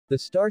The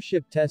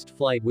Starship test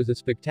flight was a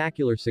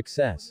spectacular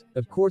success.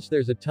 Of course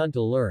there's a ton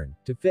to learn,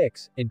 to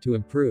fix, and to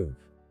improve.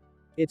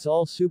 It's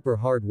all super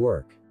hard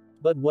work.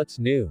 But what's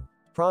new?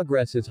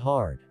 Progress is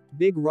hard.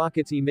 Big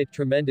rockets emit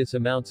tremendous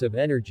amounts of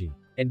energy,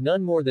 and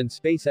none more than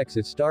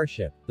SpaceX's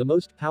Starship, the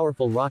most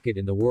powerful rocket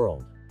in the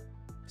world.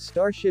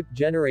 Starship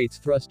generates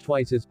thrust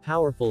twice as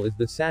powerful as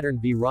the Saturn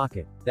V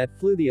rocket that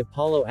flew the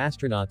Apollo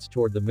astronauts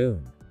toward the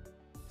moon.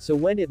 So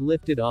when it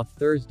lifted off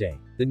Thursday,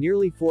 the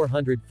nearly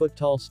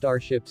 400-foot-tall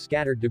Starship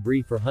scattered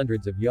debris for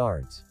hundreds of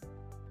yards.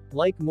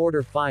 Like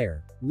mortar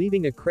fire,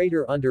 leaving a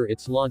crater under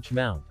its launch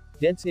mount,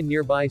 dents in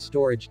nearby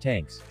storage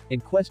tanks,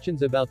 and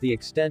questions about the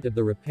extent of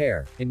the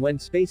repair, and when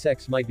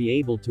SpaceX might be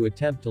able to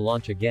attempt to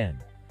launch again.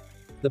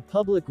 The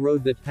public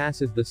road that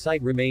passes the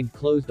site remained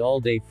closed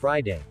all day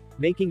Friday,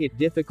 making it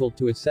difficult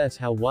to assess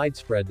how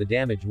widespread the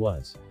damage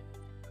was.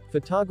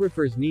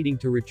 Photographers needing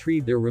to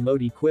retrieve their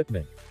remote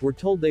equipment were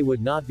told they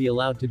would not be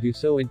allowed to do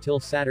so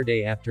until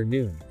Saturday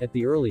afternoon, at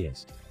the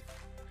earliest.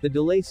 The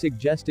delay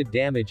suggested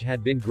damage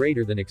had been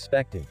greater than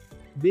expected.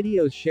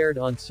 Videos shared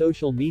on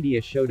social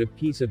media showed a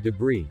piece of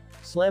debris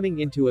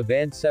slamming into a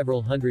van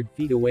several hundred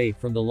feet away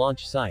from the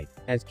launch site,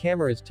 as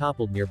cameras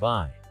toppled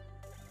nearby.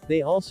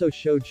 They also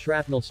showed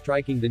shrapnel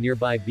striking the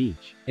nearby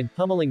beach and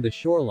pummeling the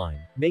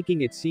shoreline,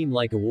 making it seem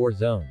like a war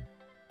zone.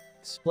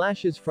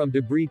 Splashes from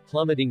debris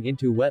plummeting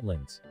into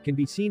wetlands can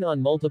be seen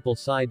on multiple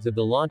sides of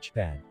the launch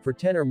pad for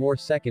 10 or more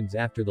seconds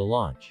after the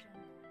launch.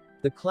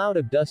 The cloud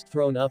of dust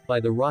thrown up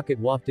by the rocket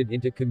wafted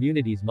into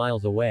communities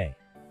miles away.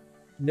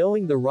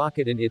 Knowing the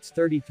rocket and its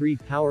 33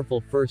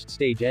 powerful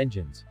first-stage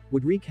engines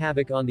would wreak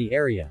havoc on the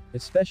area,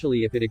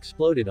 especially if it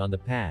exploded on the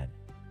pad.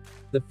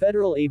 The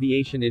Federal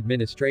Aviation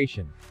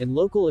Administration and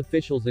local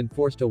officials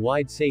enforced a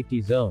wide safety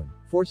zone,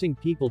 forcing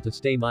people to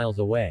stay miles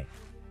away.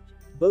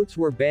 Boats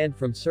were banned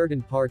from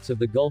certain parts of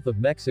the Gulf of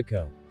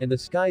Mexico, and the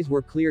skies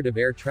were cleared of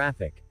air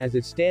traffic, as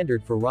is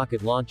standard for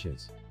rocket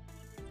launches.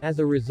 As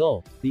a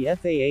result, the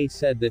FAA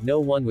said that no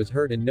one was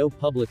hurt and no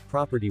public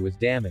property was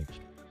damaged.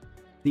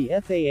 The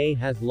FAA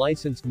has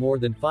licensed more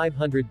than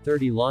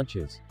 530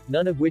 launches,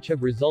 none of which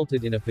have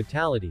resulted in a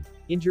fatality,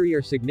 injury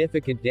or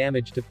significant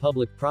damage to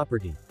public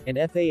property, an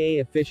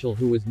FAA official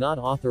who was not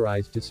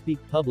authorized to speak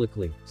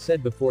publicly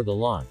said before the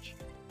launch.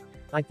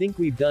 "I think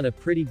we've done a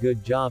pretty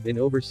good job in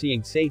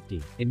overseeing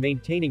safety, and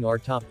maintaining our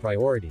top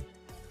priority.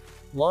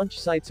 Launch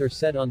sites are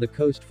set on the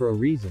coast for a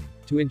reason,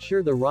 to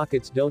ensure the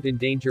rockets don't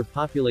endanger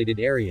populated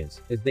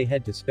areas, as they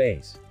head to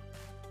space.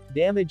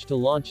 Damage to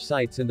launch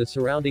sites and the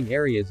surrounding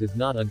areas is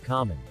not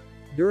uncommon.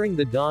 During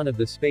the dawn of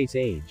the space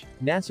age,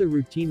 NASA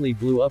routinely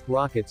blew up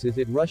rockets as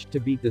it rushed to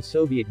beat the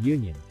Soviet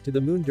Union to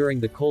the moon during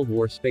the Cold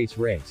War space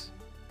race.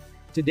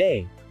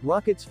 Today,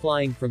 rockets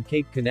flying from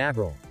Cape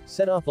Canaveral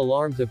set off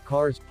alarms of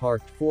cars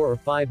parked 4 or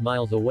 5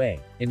 miles away,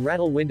 and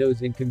rattle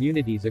windows in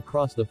communities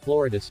across the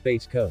Florida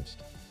Space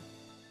Coast.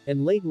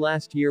 And late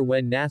last year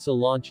when NASA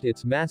launched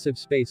its massive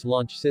Space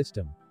Launch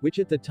System, which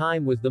at the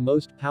time was the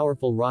most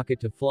powerful rocket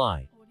to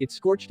fly, it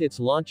scorched its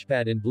launch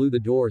pad and blew the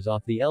doors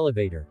off the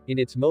elevator in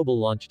its mobile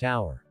launch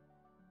tower.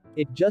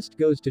 It just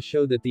goes to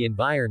show that the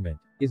environment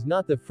is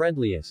not the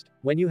friendliest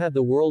when you have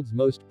the world's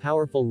most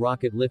powerful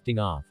rocket lifting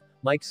off,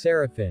 Mike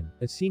Serafin,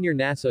 a senior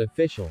NASA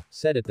official,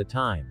 said at the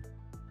time.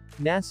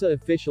 NASA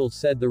officials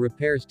said the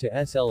repairs to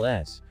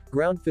SLS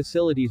ground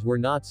facilities were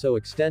not so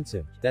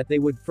extensive that they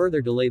would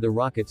further delay the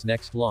rocket's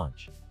next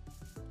launch.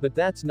 But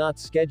that's not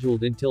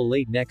scheduled until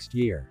late next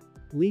year.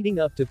 Leading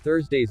up to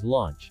Thursday's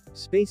launch,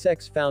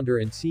 SpaceX founder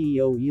and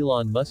CEO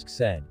Elon Musk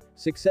said,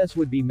 "Success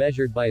would be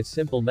measured by a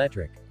simple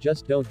metric: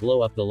 just don't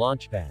blow up the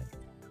launch pad.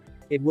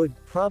 It would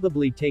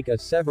probably take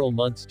us several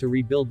months to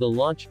rebuild the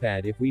launch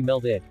pad if we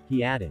melt it,"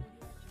 he added.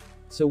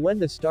 So when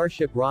the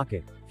Starship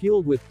rocket,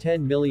 fueled with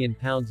 10 million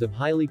pounds of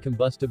highly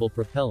combustible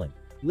propellant,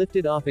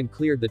 lifted off and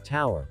cleared the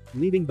tower,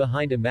 leaving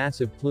behind a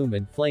massive plume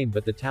and flame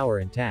but the tower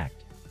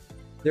intact,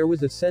 there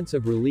was a sense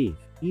of relief,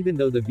 even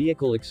though the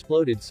vehicle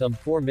exploded some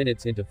 4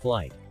 minutes into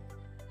flight.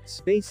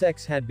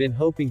 SpaceX had been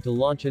hoping to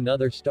launch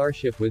another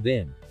Starship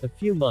within a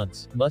few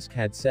months, Musk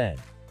had said.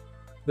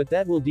 But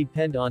that will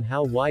depend on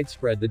how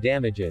widespread the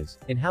damage is,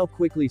 and how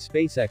quickly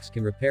SpaceX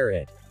can repair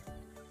it.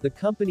 The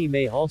company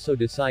may also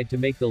decide to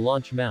make the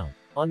launch mount,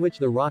 on which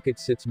the rocket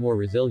sits, more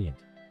resilient,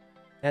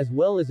 as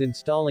well as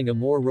installing a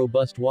more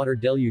robust water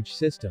deluge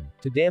system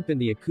to dampen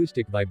the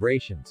acoustic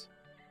vibrations.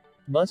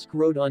 Musk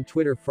wrote on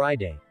Twitter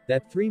Friday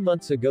that 3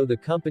 months ago the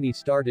company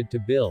started to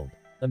build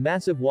a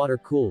massive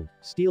water-cooled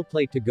steel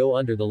plate to go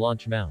under the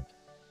launch mount.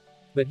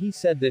 But he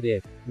said that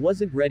it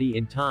wasn't ready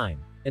in time,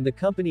 and the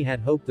company had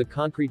hoped the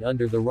concrete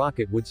under the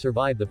rocket would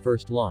survive the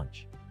first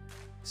launch.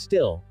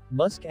 Still,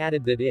 Musk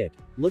added that it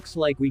looks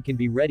like we can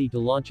be ready to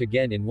launch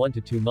again in 1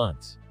 to 2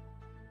 months.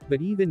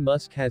 But even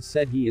Musk has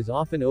said he is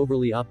often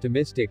overly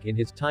optimistic in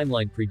his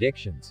timeline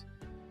predictions.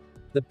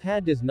 The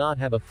pad does not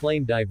have a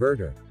flame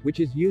diverter, which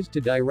is used to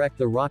direct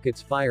the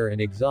rocket's fire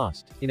and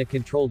exhaust in a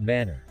controlled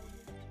manner.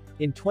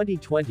 In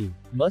 2020,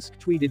 Musk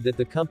tweeted that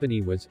the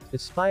company was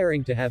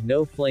aspiring to have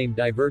no flame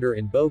diverter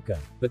in Boca,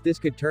 but this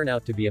could turn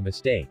out to be a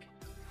mistake.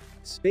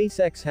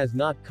 SpaceX has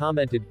not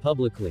commented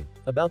publicly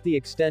about the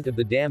extent of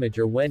the damage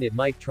or when it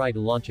might try to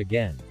launch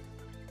again.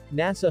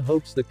 NASA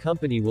hopes the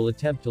company will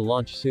attempt to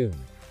launch soon.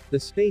 The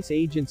space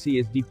agency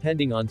is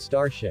depending on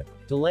Starship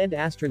to land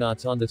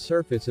astronauts on the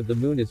surface of the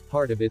moon as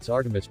part of its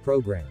Artemis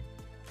program.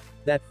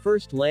 That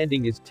first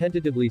landing is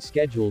tentatively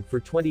scheduled for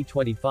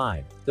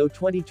 2025, though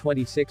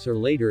 2026 or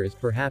later is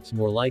perhaps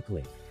more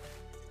likely.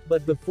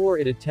 But before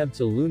it attempts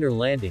a lunar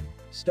landing,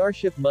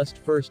 Starship must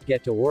first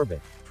get to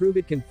orbit, prove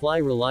it can fly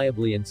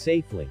reliably and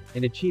safely,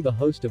 and achieve a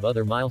host of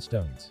other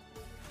milestones.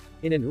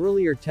 In an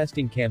earlier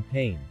testing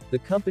campaign, the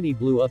company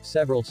blew up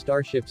several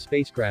Starship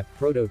spacecraft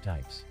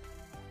prototypes,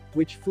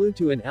 which flew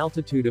to an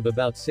altitude of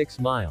about 6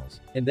 miles,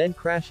 and then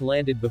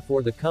crash-landed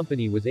before the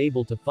company was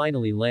able to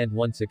finally land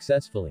one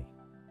successfully.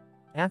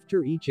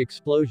 After each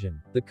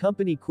explosion, the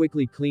company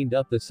quickly cleaned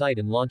up the site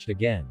and launched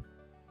again.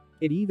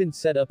 It even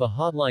set up a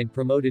hotline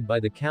promoted by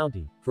the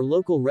county, for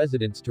local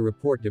residents to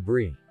report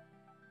debris.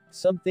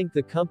 Some think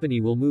the company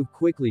will move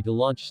quickly to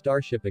launch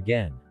Starship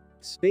again.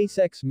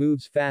 SpaceX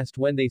moves fast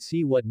when they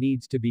see what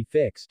needs to be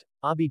fixed,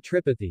 Abhi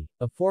Tripathi,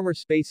 a former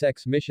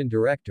SpaceX mission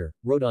director,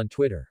 wrote on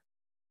Twitter.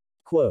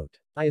 Quote,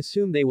 I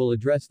assume they will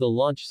address the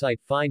launch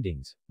site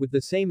findings, with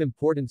the same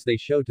importance they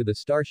show to the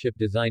Starship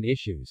design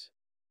issues.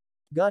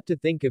 Got to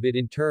think of it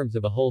in terms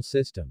of a whole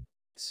system.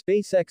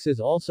 SpaceX is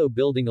also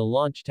building a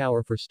launch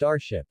tower for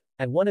Starship,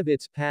 at one of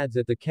its pads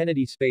at the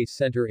Kennedy Space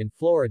Center in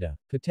Florida,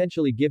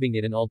 potentially giving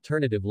it an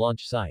alternative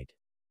launch site.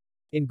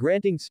 In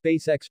granting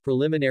SpaceX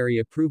preliminary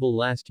approval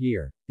last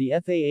year, the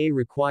FAA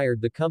required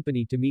the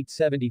company to meet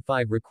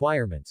 75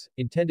 requirements,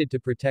 intended to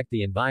protect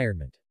the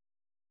environment.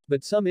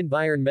 But some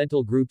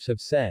environmental groups have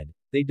said,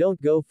 they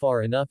don't go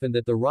far enough and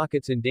that the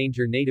rockets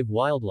endanger native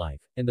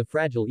wildlife, and the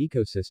fragile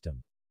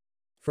ecosystem.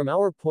 From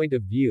our point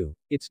of view,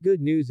 it's good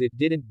news it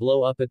didn't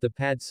blow up at the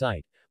pad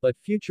site, but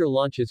future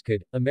launches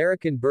could,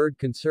 American Bird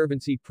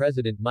Conservancy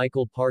President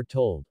Michael Parr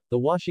told The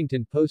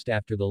Washington Post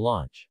after the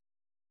launch.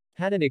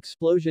 Had an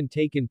explosion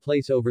taken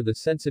place over the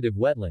sensitive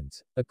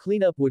wetlands, a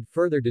cleanup would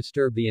further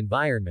disturb the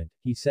environment,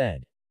 he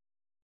said.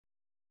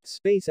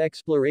 Space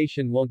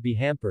exploration won't be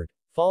hampered,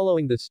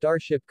 following the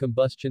Starship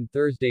combustion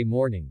Thursday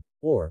morning,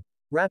 or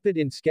rapid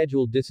in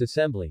scheduled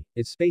disassembly,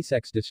 as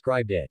SpaceX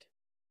described it.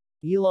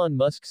 Elon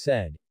Musk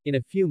said, in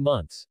a few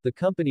months, the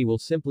company will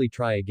simply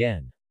try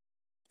again.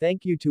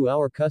 Thank you to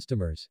our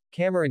customers,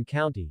 Cameron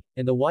County,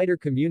 and the wider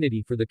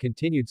community for the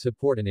continued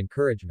support and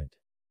encouragement.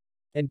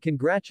 And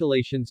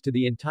congratulations to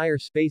the entire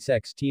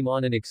SpaceX team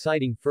on an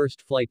exciting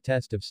first flight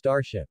test of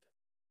Starship.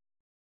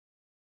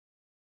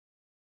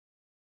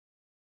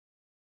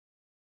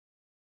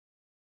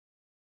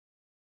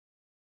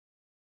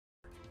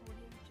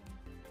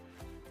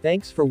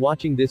 Thanks for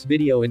watching this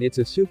video, and it's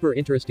a super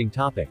interesting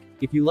topic.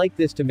 If you like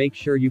this, to make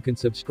sure you can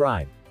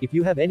subscribe. If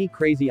you have any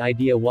crazy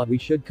idea what we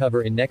should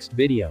cover in next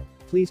video,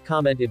 please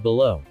comment it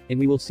below, and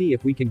we will see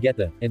if we can get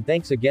the, and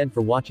thanks again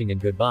for watching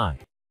and goodbye.